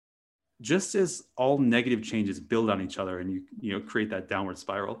just as all negative changes build on each other and you create that downward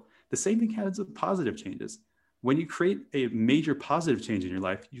spiral, the same thing happens with positive changes. When you create a major positive change in your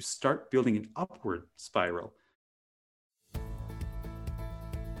life, you start building an upward spiral.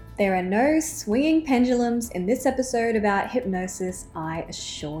 There are no swinging pendulums in this episode about hypnosis, I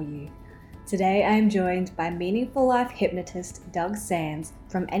assure you. Today I am joined by Meaningful Life hypnotist Doug Sands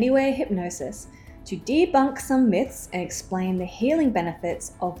from Anywhere Hypnosis to debunk some myths and explain the healing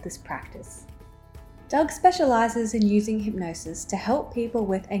benefits of this practice. Doug specializes in using hypnosis to help people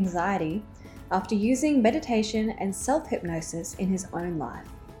with anxiety after using meditation and self-hypnosis in his own life.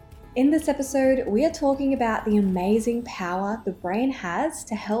 In this episode, we are talking about the amazing power the brain has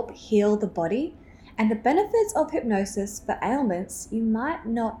to help heal the body and the benefits of hypnosis for ailments you might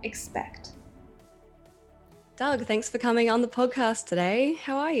not expect. Doug, thanks for coming on the podcast today.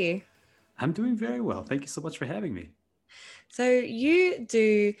 How are you? I'm doing very well. Thank you so much for having me. So you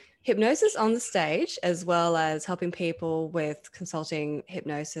do hypnosis on the stage as well as helping people with consulting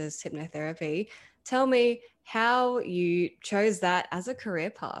hypnosis, hypnotherapy. Tell me how you chose that as a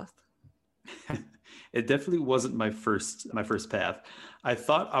career path. It definitely wasn't my first path. I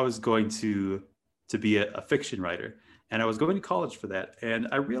thought I was going to be a fiction writer, and I was going to college for that. And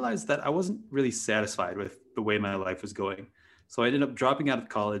I realized that I wasn't really satisfied with the way my life was going. So I ended up dropping out of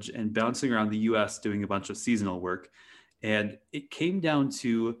college and bouncing around the US doing a bunch of seasonal work. And it came down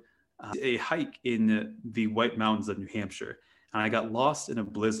to a hike in the White Mountains of New Hampshire. And I got lost in a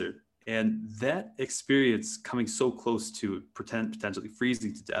blizzard. And that experience, coming so close to potentially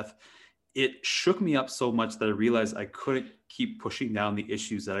freezing to death, it shook me up so much that I realized I couldn't keep pushing down the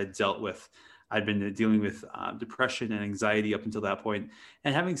issues that I dealt with. I'd been dealing with depression and anxiety up until that point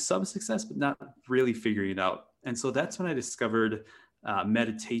and having some success, but not really figuring it out. And so that's when I discovered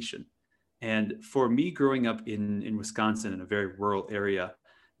meditation. And for me, growing up in Wisconsin, in a very rural area,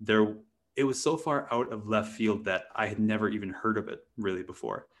 it was so far out of left field that I had never even heard of it really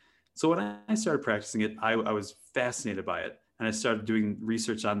before. So when I started practicing it, I was fascinated by it. And I started doing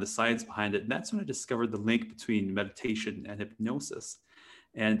research on the science behind it. And that's when I discovered the link between meditation and hypnosis.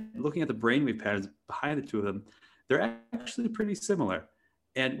 And looking at the brainwave patterns behind the two of them, they're actually pretty similar.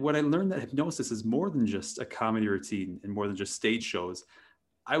 And when I learned that hypnosis is more than just a comedy routine and more than just stage shows,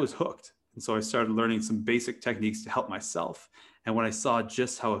 I was hooked. And so I started learning some basic techniques to help myself. And when I saw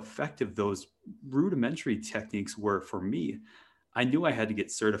just how effective those rudimentary techniques were for me, I knew I had to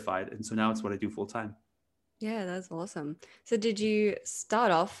get certified. And so now it's what I do full time. Yeah, that's awesome. So did you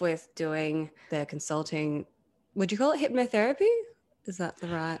start off with doing the consulting, would you call it hypnotherapy? Is that the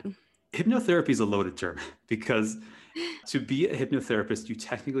right? Hypnotherapy is a loaded term because to be a hypnotherapist, you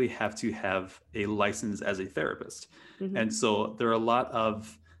technically have to have a license as a therapist. Mm-hmm. And so there are a lot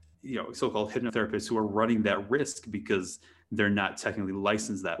of, so-called hypnotherapists who are running that risk because they're not technically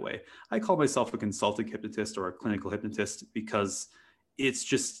licensed that way. I call myself a consulting hypnotist or a clinical hypnotist because it's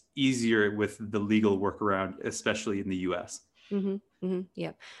just easier with the legal workaround, especially in the US. Mm-hmm. Mm-hmm.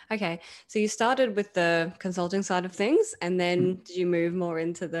 Yeah. Okay. So you started with the consulting side of things, and then did you move more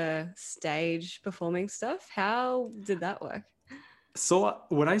into the stage performing stuff? How did that work? So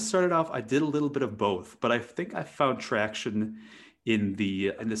when I started off, I did a little bit of both, but I think I found traction in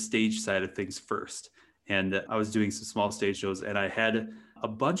the stage side of things first. And I was doing some small stage shows, and I had a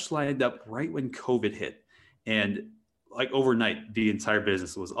bunch lined up right when COVID hit. And like overnight, the entire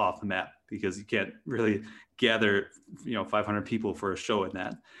business was off the map because you can't really gather, 500 people for a show in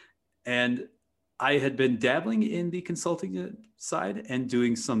that. And I had been dabbling in the consulting side and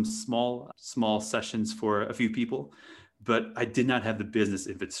doing some small sessions for a few people, but I did not have the business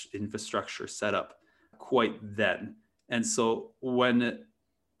infrastructure set up quite then. And so when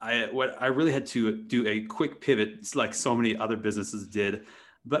I really had to do a quick pivot, like so many other businesses did,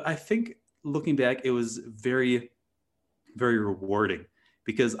 but I think looking back, it was very, very rewarding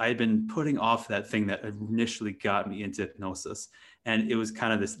because I had been putting off that thing that initially got me into hypnosis. And it was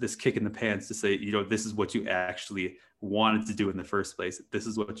kind of this kick in the pants to say, this is what you actually wanted to do in the first place. This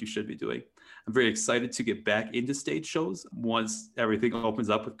is what you should be doing. I'm very excited to get back into stage shows once everything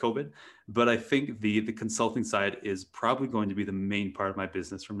opens up with COVID. But I think the consulting side is probably going to be the main part of my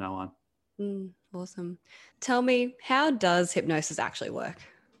business from now on. Awesome. Tell me, how does hypnosis actually work?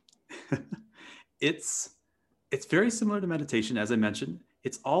 It's very similar to meditation, as I mentioned.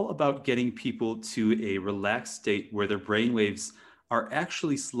 It's all about getting people to a relaxed state where their brain waves are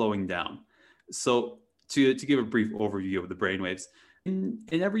actually slowing down. So to give a brief overview of the brain waves, in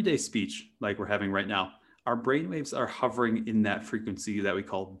everyday speech, like we're having right now, our brain waves are hovering in that frequency that we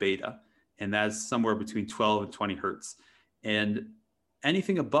call beta. And that's somewhere between 12 and 20 hertz. And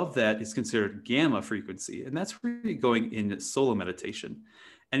anything above that is considered gamma frequency. And that's really going in solo meditation.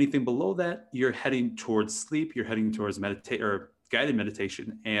 Anything below that, you're heading towards sleep, you're heading towards meditate or guided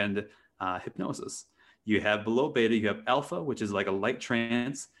meditation and hypnosis. You have below beta, you have alpha, which is like a light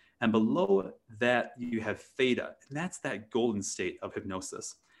trance. And below that, you have theta. And that's that golden state of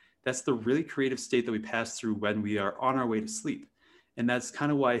hypnosis. That's the really creative state that we pass through when we are on our way to sleep. And that's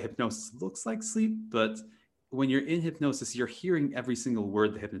kind of why hypnosis looks like sleep. But when you're in hypnosis, you're hearing every single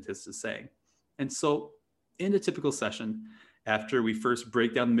word the hypnotist is saying. And so, in a typical session, after we first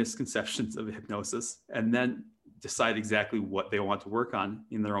break down the misconceptions of hypnosis and then decide exactly what they want to work on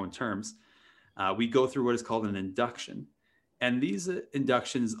in their own terms, we go through what is called an induction. And these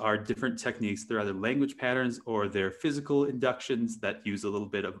inductions are different techniques. They're either language patterns or they're physical inductions that use a little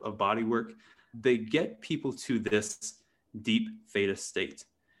bit of body work. They get people to this deep theta state.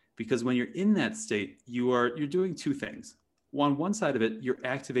 Because when you're in that state, you're doing two things. On one side of it, you're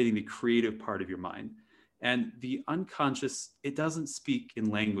activating the creative part of your mind. And the unconscious, it doesn't speak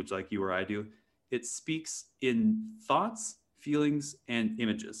in language like you or I do. It speaks in thoughts, feelings, and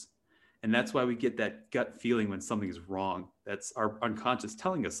images. And that's why we get that gut feeling when something is wrong. That's our unconscious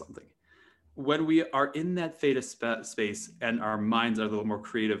telling us something. When we are in that theta space and our minds are a little more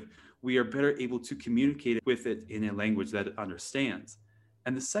creative, we are better able to communicate with it in a language that it understands.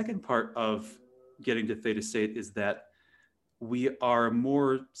 And the second part of getting to theta state is that we are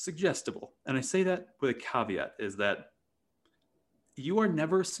more suggestible. And I say that with a caveat, is that you are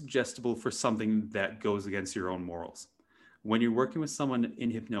never suggestible for something that goes against your own morals. When you're working with someone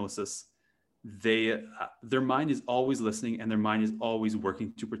in hypnosis, their mind is always listening and their mind is always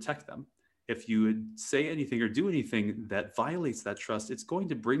working to protect them. If you say anything or do anything that violates that trust, it's going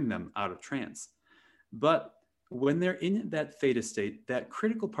to bring them out of trance. But when they're in that theta state, that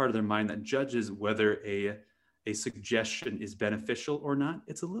critical part of their mind that judges whether a suggestion is beneficial or not,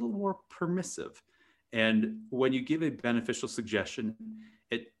 it's a little more permissive. And when you give a beneficial suggestion,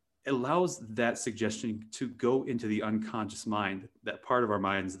 it allows that suggestion to go into the unconscious mind, that part of our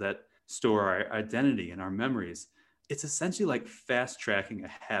minds that store our identity and our memories. It's essentially like fast tracking a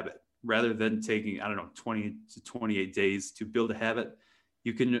habit rather than taking, 20 to 28 days to build a habit.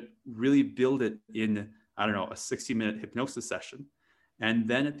 You can really build it in, a 60-minute hypnosis session. And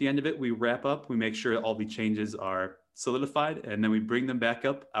then at the end of it, we wrap up, we make sure all the changes are solidified, and then we bring them back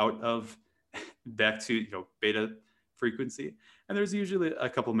up back to, beta frequency. And there's usually a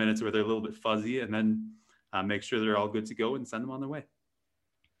couple minutes where they're a little bit fuzzy, and then make sure they're all good to go and send them on their way.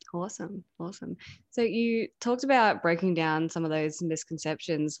 Awesome. So you talked about breaking down some of those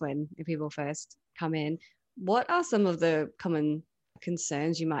misconceptions when people first come in. What are some of the common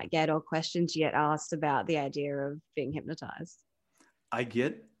concerns you might get or questions you get asked about the idea of being hypnotized? I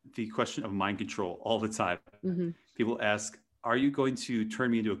get the question of mind control all the time. Mm-hmm. People ask, are you going to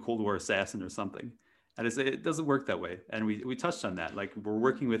turn me into a Cold War assassin or something? And I say, it doesn't work that way. And we touched on that. Like, we're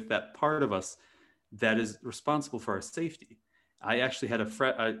working with that part of us that is responsible for our safety. I actually had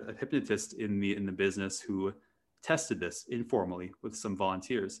a hypnotist in the business who tested this informally with some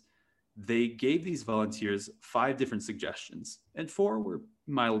volunteers. They gave these volunteers 5 different suggestions, and 4 were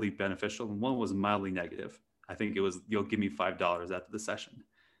mildly beneficial, and 1 was mildly negative. I think it was, you'll give me $5 after the session.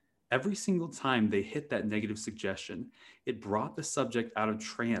 Every single time they hit that negative suggestion, it brought the subject out of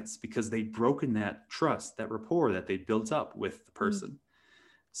trance because they'd broken that trust, that rapport that they built up with the person.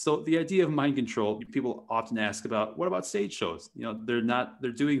 So the idea of mind control, people often ask about, what about stage shows?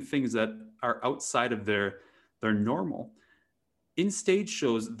 They're doing things that are outside of their normal. In stage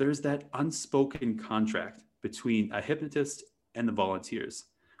shows, there's that unspoken contract between a hypnotist and the volunteers.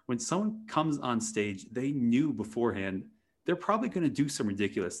 When someone comes on stage, they knew beforehand they're probably going to do some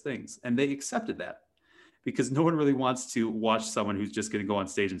ridiculous things. And they accepted that because no one really wants to watch someone who's just going to go on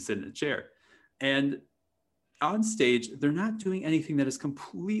stage and sit in a chair. And on stage, they're not doing anything that is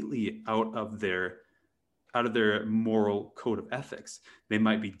completely out of their moral code of ethics. They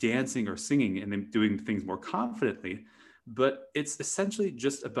might be dancing or singing and then doing things more confidently, but it's essentially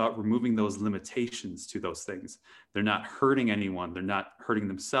just about removing those limitations to those things. They're not hurting anyone. They're not hurting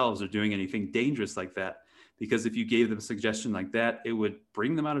themselves or doing anything dangerous like that. Because if you gave them a suggestion like that, it would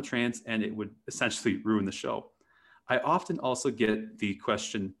bring them out of trance and it would essentially ruin the show. I often also get the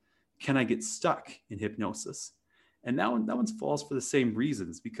question, can I get stuck in hypnosis? And that one falls for the same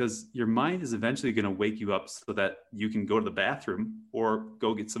reasons, because your mind is eventually going to wake you up so that you can go to the bathroom or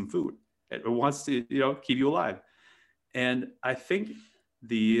go get some food. It wants to, keep you alive. And I think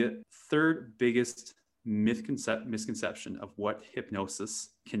the third biggest misconception of what hypnosis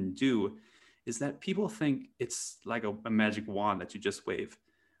can do is that people think it's like a magic wand that you just wave.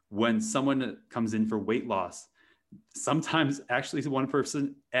 When someone comes in for weight loss, sometimes actually one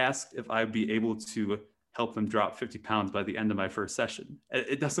person asked if I'd be able to help them drop 50 pounds by the end of my first session.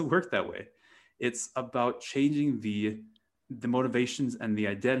 It doesn't work that way. It's about changing the motivations and the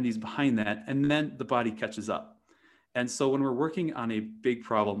identities behind that, and then the body catches up. And so when we're working on a big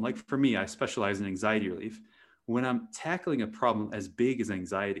problem, like for me, I specialize in anxiety relief. When I'm tackling a problem as big as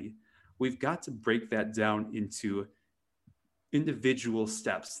anxiety, we've got to break that down into individual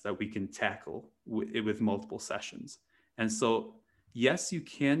steps that we can tackle with multiple sessions. And so, yes, you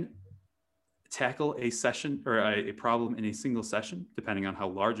can tackle a session or a problem in a single session, depending on how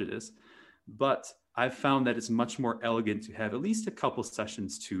large it is. But I've found that it's much more elegant to have at least a couple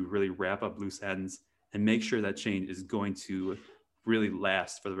sessions to really wrap up loose ends and make sure that change is going to really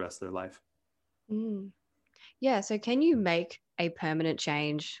last for the rest of their life. Mm. Yeah. So can you make a permanent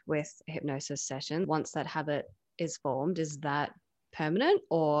change with a hypnosis session once that habit is formed? Is that permanent,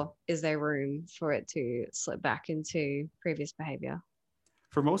 or is there room for it to slip back into previous behavior?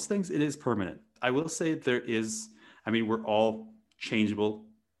 For most things, it is permanent. I will say we're all changeable.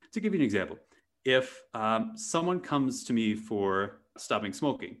 To give you an example, if someone comes to me for stopping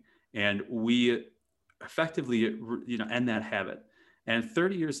smoking and we effectively, end that habit, and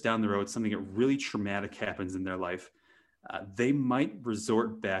 30 years down the road, something really traumatic happens in their life, they might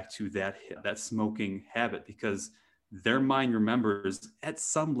resort back to that smoking habit because their mind remembers at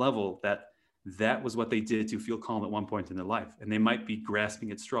some level that was what they did to feel calm at one point in their life, and they might be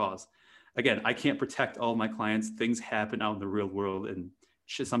grasping at straws. Again, I can't protect all my clients. Things happen out in the real world, and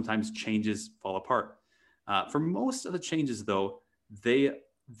sometimes changes fall apart. For most of the changes, though, they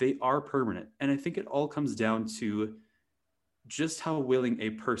are permanent, and I think it all comes down to just how willing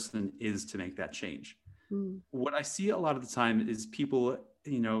a person is to make that change. What I see a lot of the time is people,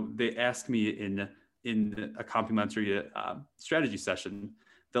 they ask me in a complimentary strategy session,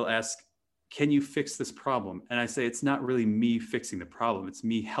 they'll ask, can you fix this problem? And I say, it's not really me fixing the problem. It's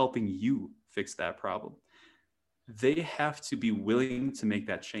me helping you fix that problem. They have to be willing to make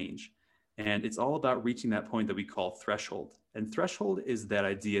that change. And it's all about reaching that point that we call threshold. And threshold is that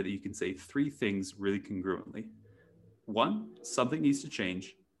idea that you can say three things really congruently. One, something needs to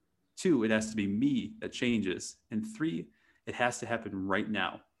change. Two, it has to be me that changes. And three, it has to happen right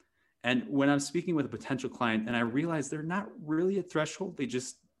now. And when I'm speaking with a potential client and I realize they're not really at threshold, they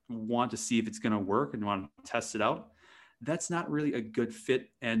just want to see if it's going to work and want to test it out, that's not really a good fit.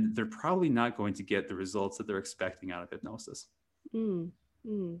 And they're probably not going to get the results that they're expecting out of hypnosis.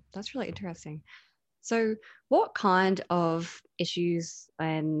 That's really interesting. So what kind of issues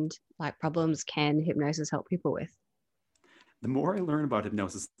and like problems can hypnosis help people with? The more I learn about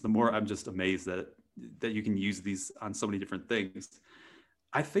hypnosis, the more I'm just amazed that you can use these on so many different things.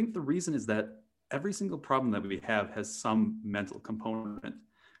 I think the reason is that every single problem that we have has some mental component.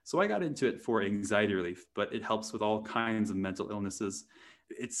 So I got into it for anxiety relief, but it helps with all kinds of mental illnesses.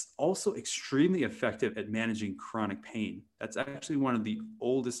 It's also extremely effective at managing chronic pain. That's actually one of the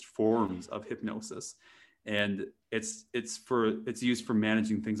oldest forms of hypnosis. And it's used for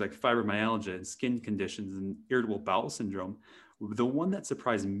managing things like fibromyalgia and skin conditions and irritable bowel syndrome. The one that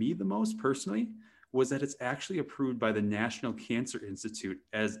surprised me the most personally was that it's actually approved by the National Cancer Institute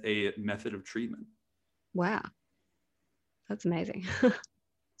as a method of treatment. Wow, that's amazing.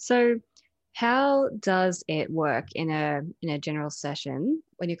 So how does it work in a general session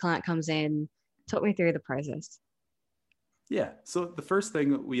when your client comes in? Talk me through the process. Yeah. So the first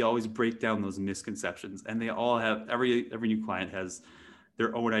thing, we always break down those misconceptions, and they all have every new client has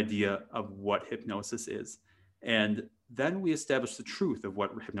their own idea of what hypnosis is. And then we establish the truth of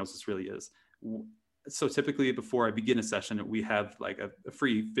what hypnosis really is. So typically before I begin a session, we have like a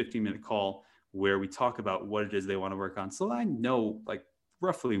free 15-minute call where we talk about what it is they want to work on. So I know like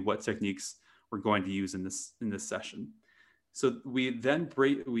roughly what techniques we're going to use in this session. So we then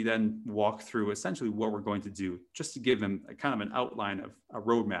walk through essentially what we're going to do, just to give them a kind of an outline of a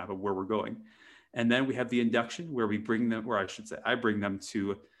roadmap of where we're going. And then we have the induction where I bring them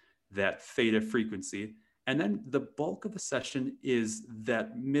to that theta frequency. And then the bulk of the session is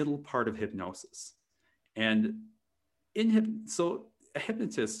that middle part of hypnosis. And so a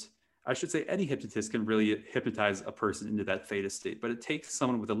hypnotist, I should say any hypnotist can really hypnotize a person into that theta state, but it takes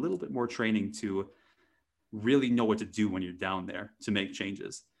someone with a little bit more training to really know what to do when you're down there to make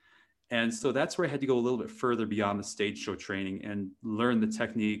changes. And so that's where I had to go a little bit further beyond the stage show training and learn the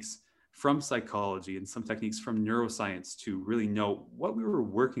techniques from psychology and some techniques from neuroscience to really know what we were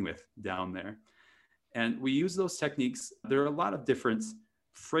working with down there. And we use those techniques. There are a lot of different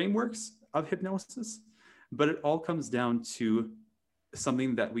frameworks of hypnosis, but it all comes down to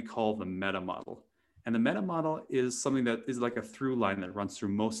something that we call the meta model. And the meta model is something that is like a through line that runs through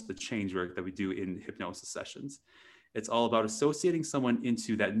most of the change work that we do in hypnosis sessions. It's all about associating someone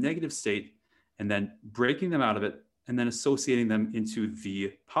into that negative state and then breaking them out of it and then associating them into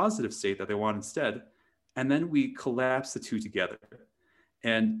the positive state that they want instead. And then we collapse the two together.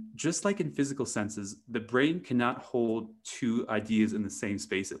 And just like in physical senses, the brain cannot hold two ideas in the same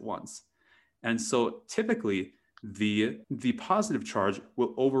space at once. And so typically the positive charge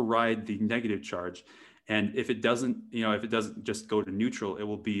will override the negative charge. And if it doesn't, if it doesn't just go to neutral, it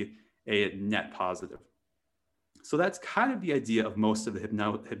will be a net positive. So that's kind of the idea of most of the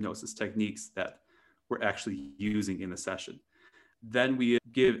hypnosis techniques that we're actually using in the session. Then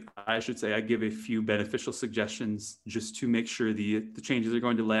I give a few beneficial suggestions just to make sure the changes are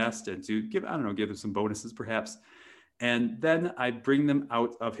going to last, and to give them some bonuses perhaps. And then I bring them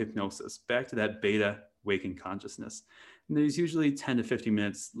out of hypnosis back to that beta waking consciousness. And there's usually 10 to 15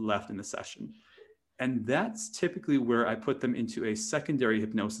 minutes left in the session. And that's typically where I put them into a secondary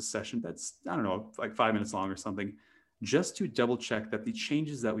hypnosis session that's, like 5 minutes long or something, just to double check that the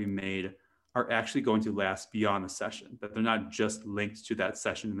changes that we made are actually going to last beyond the session, that they're not just linked to that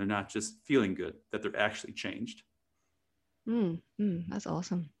session and they're not just feeling good, that they're actually changed. That's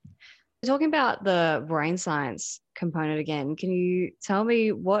awesome. Talking about the brain science component again, can you tell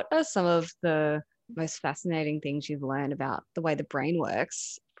me what are some of the most fascinating things you've learned about the way the brain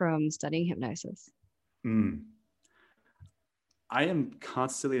works from studying hypnosis? I am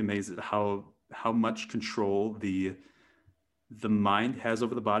constantly amazed at how much control the mind has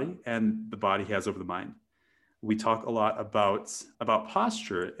over the body and the body has over the mind. We talk a lot about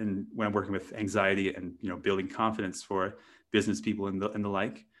posture, and when I'm working with anxiety and building confidence for business people and the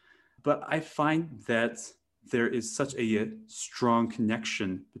like. But I find that there is such a strong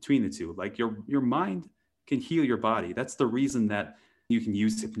connection between the two. Like your mind can heal your body. That's the reason that you can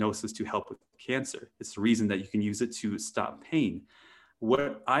use hypnosis to help with cancer. It's the reason that you can use it to stop pain.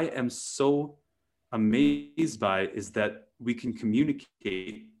 What I am so amazed by is that we can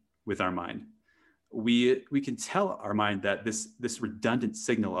communicate with our mind. We can tell our mind that this redundant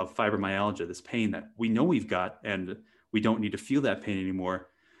signal of fibromyalgia, this pain that we know we've got and we don't need to feel that pain anymore,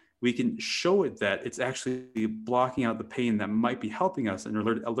 we can show it that it's actually blocking out the pain that might be helping us and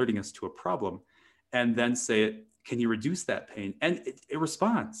alerting us to a problem, and then say, can you reduce that pain? And it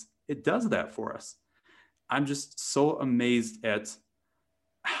responds. It does that for us. I'm just so amazed at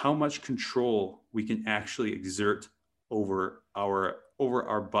how much control we can actually exert over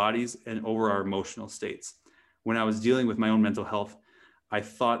our bodies and over our emotional states. When I was dealing with my own mental health, I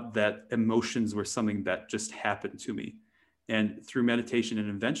thought that emotions were something that just happened to me. And through meditation and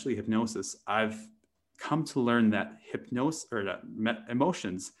eventually hypnosis, I've come to learn that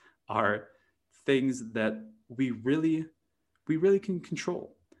emotions are things that we really can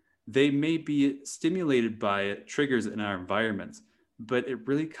control. They may be stimulated by triggers in our environment, but it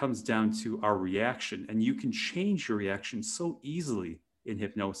really comes down to our reaction. And you can change your reaction so easily in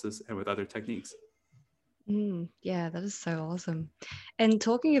hypnosis and with other techniques. Yeah, that is so awesome. And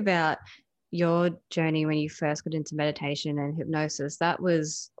talking about your journey when you first got into meditation and hypnosis, that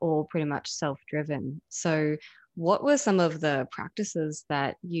was all pretty much self-driven. So what were some of the practices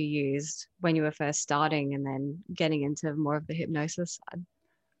that you used when you were first starting and then getting into more of the hypnosis side?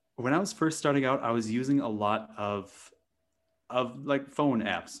 When I was first starting out, I was using a lot of like phone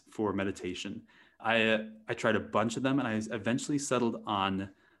apps for meditation. I tried a bunch of them, and I eventually settled on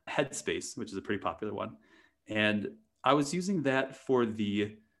Headspace, which is a pretty popular one. And I was using that for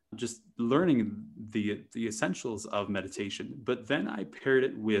just learning the essentials of meditation. But then I paired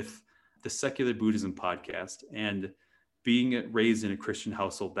it with the Secular Buddhism podcast, and being raised in a Christian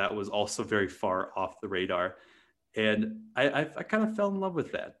household, that was also very far off the radar. And I kind of fell in love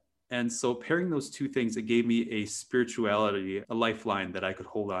with that. And so pairing those two things, it gave me a spirituality, a lifeline that I could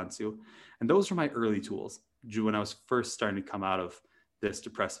hold on to. And those were my early tools when I was first starting to come out of this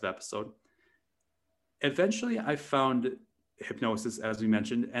depressive episode. Eventually, I found hypnosis, as we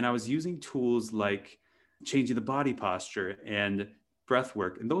mentioned, and I was using tools like changing the body posture and breath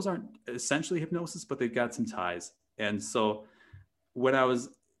work. And those aren't essentially hypnosis, but they've got some ties. And so when I was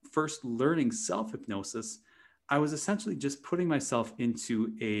first learning self-hypnosis, I was essentially just putting myself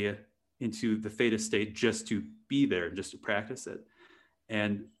into the theta state just to be there, just to practice it.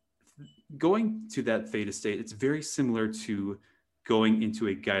 And going to that theta state, it's very similar to going into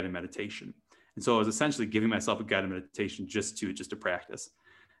a guided meditation. And so I was essentially giving myself a guided meditation just to practice.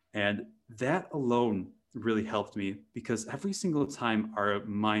 And that alone really helped me, because every single time our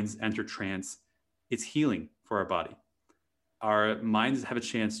minds enter trance, it's healing for our body. Our minds have a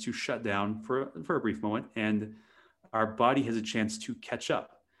chance to shut down for a brief moment, and our body has a chance to catch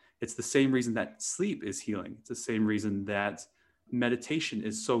up. It's the same reason that sleep is healing. It's the same reason that meditation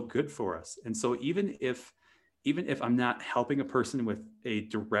is so good for us. And so even if even if I'm not helping a person with a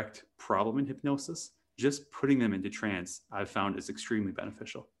direct problem in hypnosis, just putting them into trance, I've found is extremely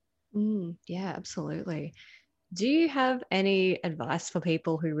beneficial. Yeah, absolutely. Do you have any advice for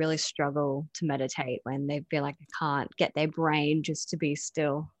people who really struggle to meditate when they feel like they can't get their brain just to be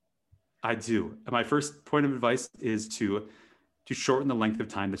still? I do. My first point of advice is to shorten the length of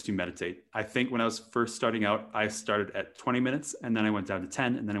time that you meditate. I think when I was first starting out, I started at 20 minutes and then I went down to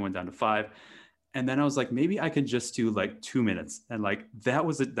 10 and then I went down to 5. And then I was like, maybe I could just do like 2 minutes. And like that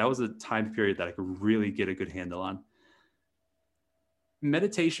was a time period that I could really get a good handle on.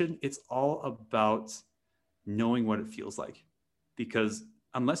 Meditation, it's all about knowing what it feels like. Because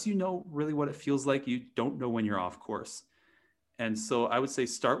unless you know really what it feels like, you don't know when you're off course. And so I would say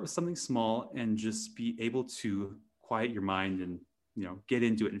start with something small and just be able to quiet your mind and get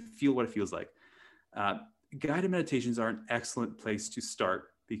into it and feel what it feels like. Uh, Guided meditations are an excellent place to start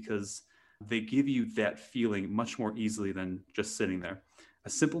because they give you that feeling much more easily than just sitting there. A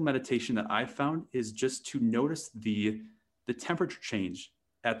simple meditation that I found is just to notice the temperature change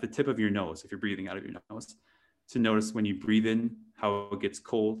at the tip of your nose if you're breathing out of your nose. To notice when you breathe in how it gets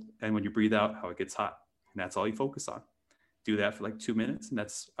cold and when you breathe out how it gets hot. And that's all you focus on. Do that for like 2 minutes, and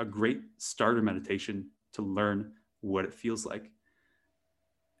that's a great starter meditation to learn what it feels like.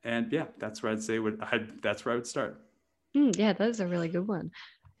 And yeah, that's where I'd say that's where I would start. Yeah, that is a really good one.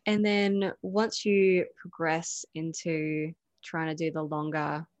 And then once you progress into trying to do the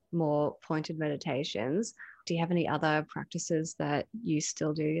longer, more pointed meditations, do you have any other practices that you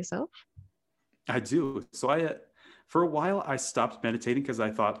still do yourself? I do. So for a while, I stopped meditating because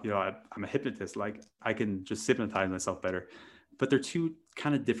I thought, I'm a hypnotist. Like I can just hypnotize myself better. But they're two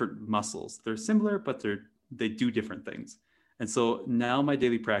kind of different muscles. They're similar, but they do different things. And so now my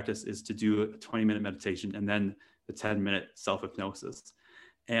daily practice is to do a 20-minute meditation and then the 10-minute self-hypnosis.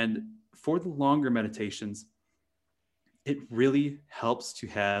 And for the longer meditations, it really helps to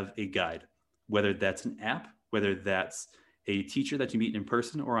have a guide, whether that's an app, whether that's a teacher that you meet in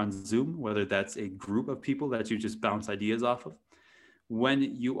person or on Zoom, whether that's a group of people that you just bounce ideas off of. When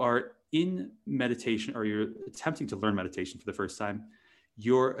you are in meditation or you're attempting to learn meditation for the first time,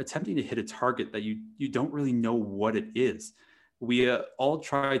 you're attempting to hit a target that you don't really know what it is. We all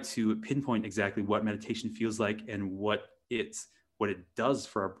try to pinpoint exactly what meditation feels like and what it does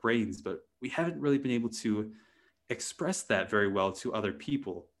for our brains, but we haven't really been able to express that very well to other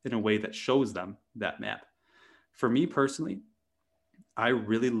people in a way that shows them that map. For me personally, I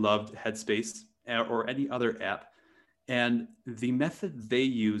really loved Headspace or any other app. And the method they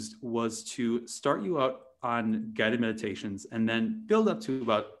used was to start you out on guided meditations and then build up to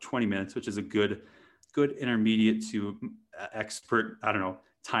about 20 minutes, which is a good intermediate to expert, I don't know,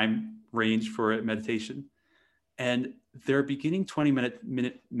 time range for a meditation. And their beginning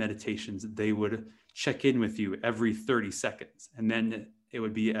 20-minute meditations, they would check in with you every 30 seconds. And then it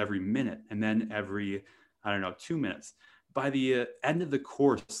would be every minute. And then every, I don't know, 2 minutes. By the end of the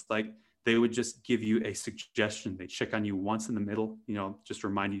course, like they would just give you a suggestion. They check on you once in the middle, just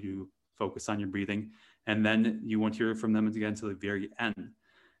remind you to focus on your breathing. And then you won't hear from them again until the very end.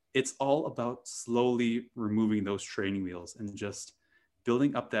 It's all about slowly removing those training wheels and just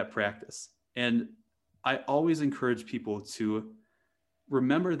building up that practice. And I always encourage people to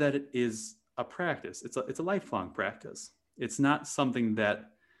remember that it is a practice. It's a lifelong practice. It's not something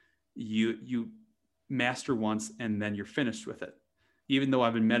that you master once and then you're finished with it. Even though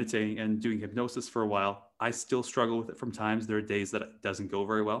I've been meditating and doing hypnosis for a while, I still struggle with it from times. There are days that it doesn't go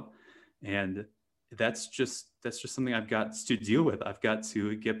very well. And that's just something I've got to deal with. I've got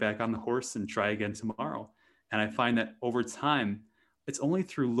to get back on the horse and try again tomorrow. And I find that over time, it's only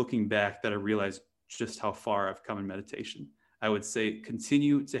through looking back that I realize just how far I've come in meditation. I would say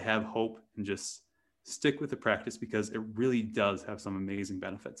continue to have hope and just stick with the practice because it really does have some amazing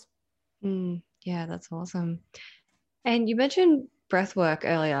benefits. Yeah, that's awesome. And you mentioned breath work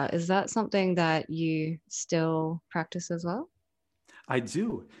earlier. Is that something that you still practice as well? I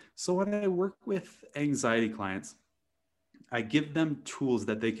do. So when I work with anxiety clients, I give them tools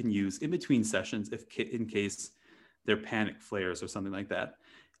that they can use in between sessions in case their panic flares or something like that.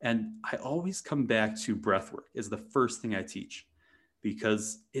 And I always come back to breath work is the first thing I teach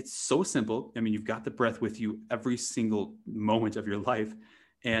because it's so simple. I mean, you've got the breath with you every single moment of your life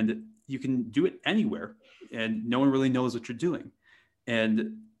and you can do it anywhere and no one really knows what you're doing.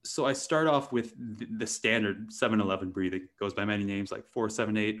 And so I start off with the standard 7-11 breathing, goes by many names like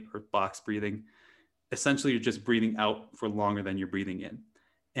 4-7-8 or box breathing. Essentially, you're just breathing out for longer than you're breathing in.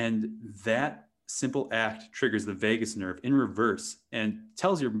 And that simple act triggers the vagus nerve in reverse and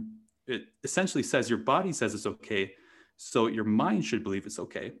it essentially says your body says it's okay. So your mind should believe it's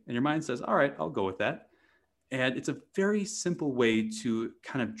okay. And your mind says, all right, I'll go with that. And it's a very simple way to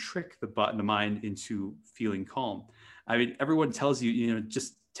kind of trick the mind into feeling calm. I mean, everyone tells you,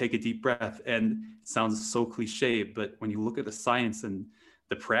 just take a deep breath, and it sounds so cliche, but when you look at the science and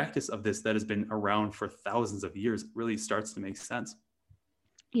the practice of this that has been around for thousands of years, it really starts to make sense.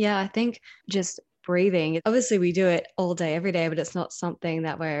 Yeah, I think just breathing, obviously we do it all day, every day, but it's not something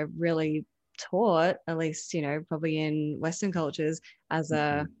that we're really taught, at least, probably in Western cultures, as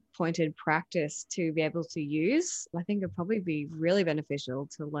a Mhm. pointed practice to be able to use. I think it'd probably be really beneficial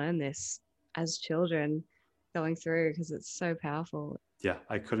to learn this as children going through because it's so powerful. Yeah,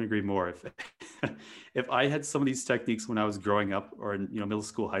 I couldn't agree more. If if I had some of these techniques when I was growing up, or in middle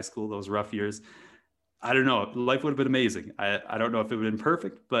school, high school, those rough years, I don't know, life would have been amazing. I don't know if it would have been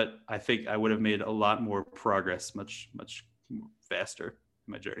perfect, but I think I would have made a lot more progress, much faster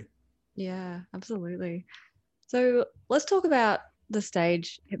in my journey. Yeah, absolutely. So let's talk about the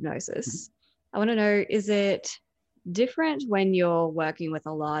stage Mhm. hypnosis. I want to know, is it different when you're working with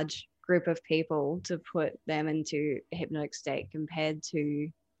a large group of people to put them into a hypnotic state compared to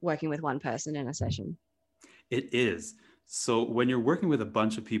working with one person in a session? It is. So when you're working with a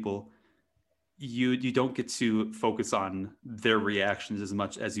bunch of people, you don't get to focus on their reactions as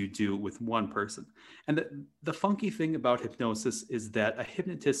much as you do with one person. And the funky thing about hypnosis is that a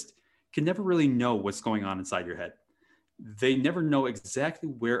hypnotist can never really know what's going on inside your head. They never know exactly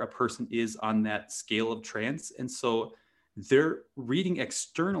where a person is on that scale of trance. And so they're reading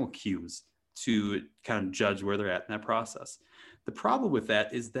external cues to kind of judge where they're at in that process. The problem with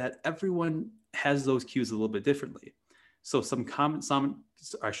that is that everyone has those cues a little bit differently. So some common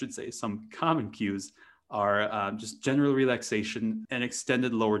cues are just general relaxation, an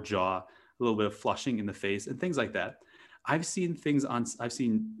extended lower jaw, a little bit of flushing in the face, and things like that. I've seen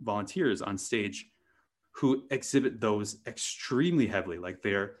volunteers on stage who exhibit those extremely heavily, like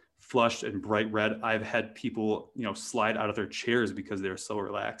they're flushed and bright red. I've had people, slide out of their chairs because they're so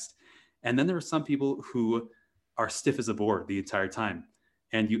relaxed. And then there are some people who are stiff as a board the entire time.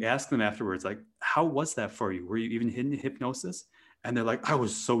 And you ask them afterwards, like, how was that for you? Were you even in hypnosis? And they're like, I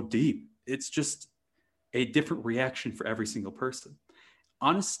was so deep. It's just a different reaction for every single person.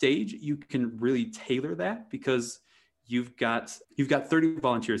 On a stage, you can really tailor that because you've got 30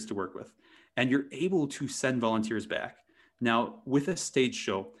 volunteers to work with, and you're able to send volunteers back. Now, with a stage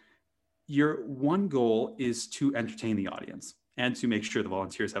show, your one goal is to entertain the audience and to make sure the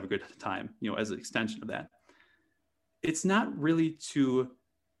volunteers have a good time, as an extension of that. It's not really to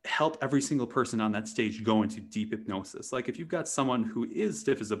help every single person on that stage go into deep hypnosis. Like if you've got someone who is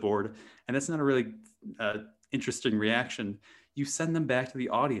stiff as a board and that's not a really uh, interesting reaction, you send them back to the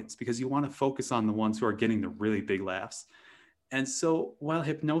audience because you want to focus on the ones who are getting the really big laughs. And so while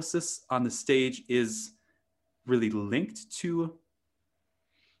hypnosis on the stage is really linked to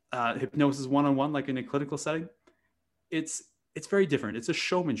hypnosis one-on-one, like in a clinical setting, it's it's very different. It's a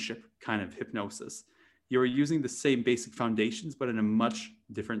showmanship kind of hypnosis. You're using the same basic foundations, but in a much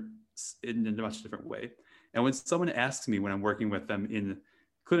different way. And when someone asks me when I'm working with them in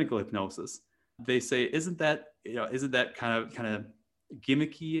clinical hypnosis, they say, "Isn't that kind of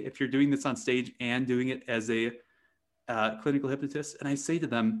gimmicky if you're doing this on stage and doing it as a clinical hypnotist?" And I say to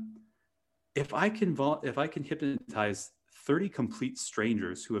them, if I can hypnotize 30 complete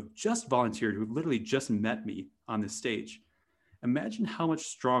strangers who have just volunteered, who have literally just met me on this stage, imagine how much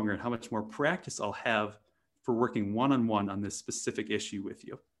stronger and how much more practice I'll have for working one-on-one on this specific issue with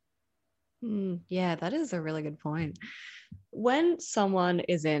you. Yeah, that is a really good point. When someone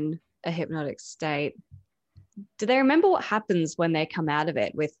is in a hypnotic state, do they remember what happens when they come out of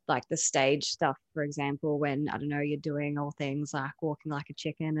it with like the stage stuff, for example, when, I don't know, you're doing all things like walking like a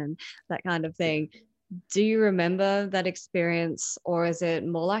chicken and that kind of Yeah. thing? Do you remember that experience, or is it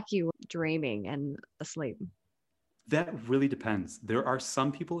more like you were dreaming and asleep? That really depends. There are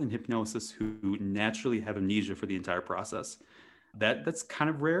some people in hypnosis who naturally have amnesia for the entire process. That's kind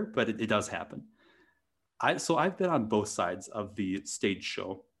of rare, but it does happen. I've been on both sides of the stage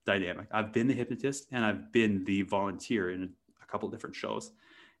show dynamic. I've been the hypnotist and I've been the volunteer in a couple different shows.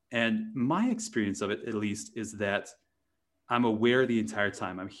 And my experience of it, at least, is that I'm aware the entire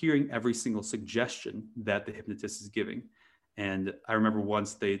time. I'm hearing every single suggestion that the hypnotist is giving. And I remember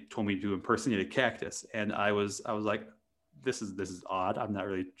once they told me to impersonate a cactus, and I was like, this is odd. I'm not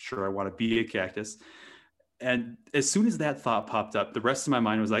really sure I want to be a cactus. And as soon as that thought popped up, the rest of my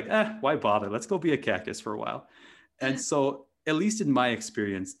mind was like, why bother? Let's go be a cactus for a while. And so, at least in my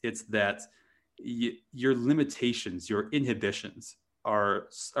experience, it's that your limitations, your inhibitions are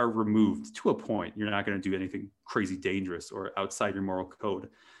removed to a point. You're not going to do anything crazy dangerous or outside your moral code,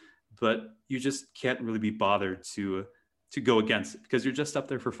 but you just can't really be bothered to go against it because you're just up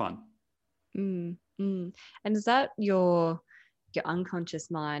there for fun. Mm. Mm. And is that your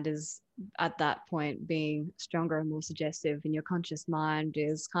unconscious mind is at that point being stronger and more suggestive, and your conscious mind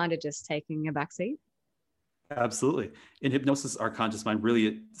is kind of just taking a backseat? Absolutely. In hypnosis, our conscious mind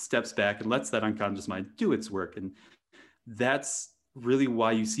really steps back and lets that unconscious mind do its work. And that's really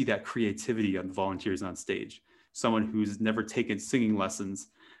why you see that creativity on the volunteers on stage. Someone who's never taken singing lessons,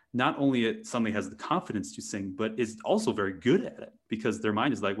 not only it suddenly has the confidence to sing, but is also very good at it because their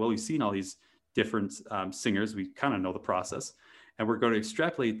mind is like, well, we've seen all these different singers. We kind of know the process, and we're going to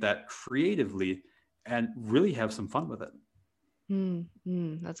extrapolate that creatively and really have some fun with it.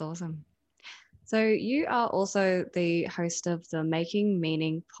 That's awesome. So you are also the host of the Making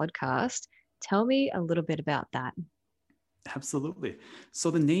Meaning podcast. Tell me a little bit about that. Absolutely.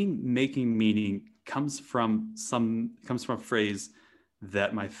 So the name "Making Meaning" comes from a phrase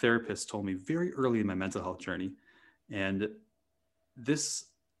that my therapist told me very early in my mental health journey, and this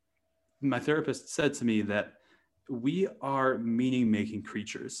my therapist said to me that we are meaning-making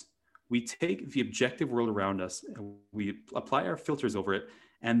creatures. We take the objective world around us and we apply our filters over it,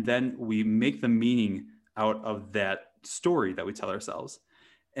 and then we make the meaning out of that story that we tell ourselves.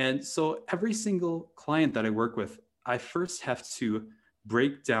 And so every single client that I work with, I first have to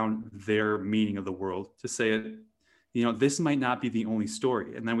break down their meaning of the world to say, this might not be the only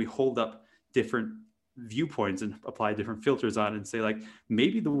story. And then we hold up different viewpoints and apply different filters on it and say, like,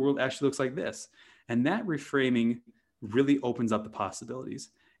 maybe the world actually looks like this. And that reframing really opens up the possibilities.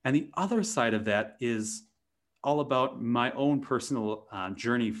 And the other side of that is all about my own personal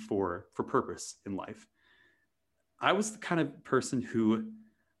journey for purpose in life. I was the kind of person who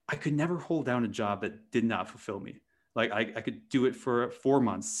I could never hold down a job that did not fulfill me. Like I could do it for 4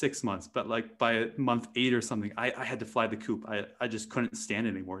 months, 6 months, but like by month 8 or something, I had to fly the coop. I just couldn't stand it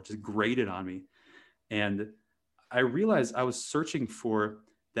anymore. It just grated on me. And I realized I was searching for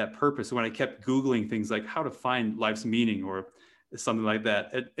that purpose when I kept Googling things like how to find life's meaning or something like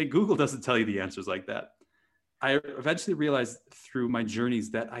that. And Google doesn't tell you the answers like that. I eventually realized through my journeys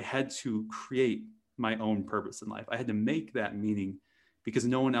that I had to create my own purpose in life. I had to make that meaning because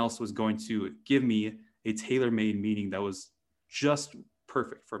no one else was going to give me a tailor-made meaning that was just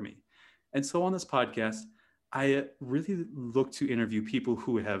perfect for me. And so on this podcast, I really look to interview people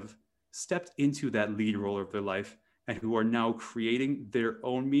who have stepped into that lead role of their life and who are now creating their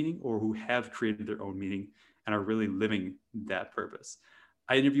own meaning or who have created their own meaning and are really living that purpose.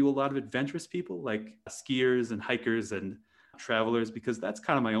 I interview a lot of adventurous people like skiers and hikers and travelers because that's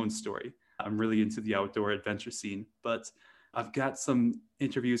kind of my own story. I'm really into the outdoor adventure scene, but I've got some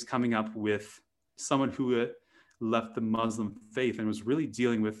interviews coming up with someone who left the Muslim faith and was really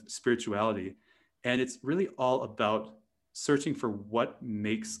dealing with spirituality. And it's really all about searching for what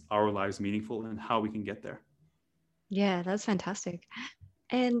makes our lives meaningful and how we can get there. Yeah, that's fantastic.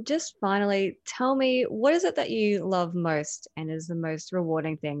 And just finally, tell me, what is it that you love most and is the most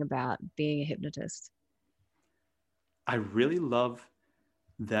rewarding thing about being a hypnotist? I really love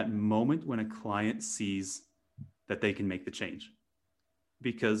that moment when a client sees that they can make the change,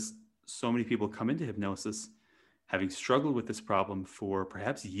 because so many people come into hypnosis having struggled with this problem for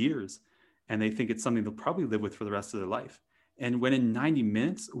perhaps years, and they think it's something they'll probably live with for the rest of their life. And when in 90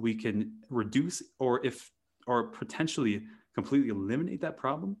 minutes we can reduce or potentially completely eliminate that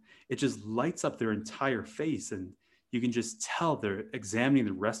problem, it just lights up their entire face, and you can just tell they're examining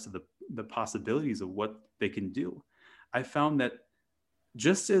the rest of the possibilities of what they can do. I found that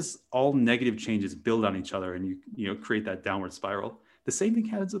just as all negative changes build on each other and you create that downward spiral, the same thing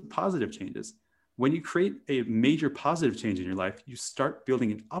happens with positive changes. When you create a major positive change in your life, you start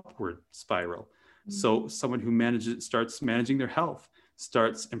building an upward spiral. So someone who starts managing their health,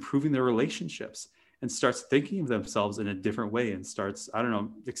 starts improving their relationships, and starts thinking of themselves in a different way and starts,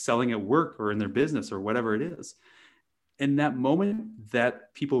 excelling at work or in their business or whatever it is. In that moment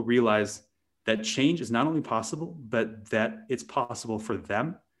that people realize that change is not only possible, but that it's possible for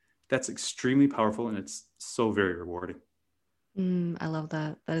them, that's extremely powerful and it's so very rewarding. I love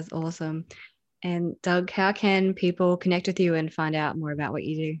that. That is awesome. And Doug, how can people connect with you and find out more about what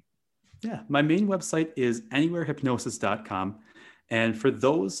you do? Yeah, my main website is anywherehypnosis.com. And for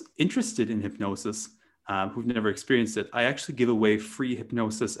those interested in hypnosis, who've never experienced it, I actually give away free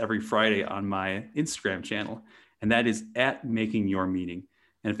hypnosis every Friday on my Instagram channel. And that is at Making Your Meaning.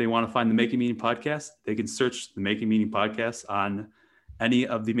 And if they want to find the Making Meaning podcast, they can search the Making Meaning podcast on any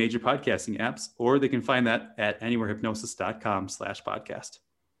of the major podcasting apps, or they can find that at anywherehypnosis.com/podcast.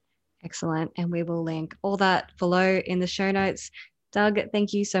 Excellent. And we will link all that below in the show notes. Doug,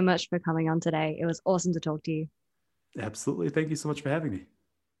 thank you so much for coming on today. It was awesome to talk to you. Absolutely. Thank you so much for having me.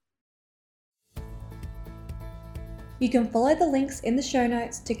 You can follow the links in the show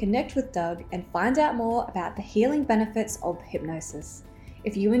notes to connect with Doug and find out more about the healing benefits of hypnosis.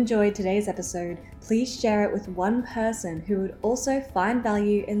 If you enjoyed today's episode, please share it with one person who would also find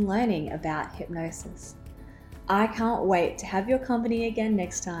value in learning about hypnosis. I can't wait to have your company again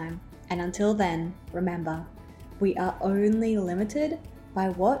next time. And until then, remember, we are only limited by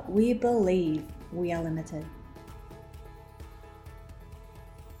what we believe we are limited.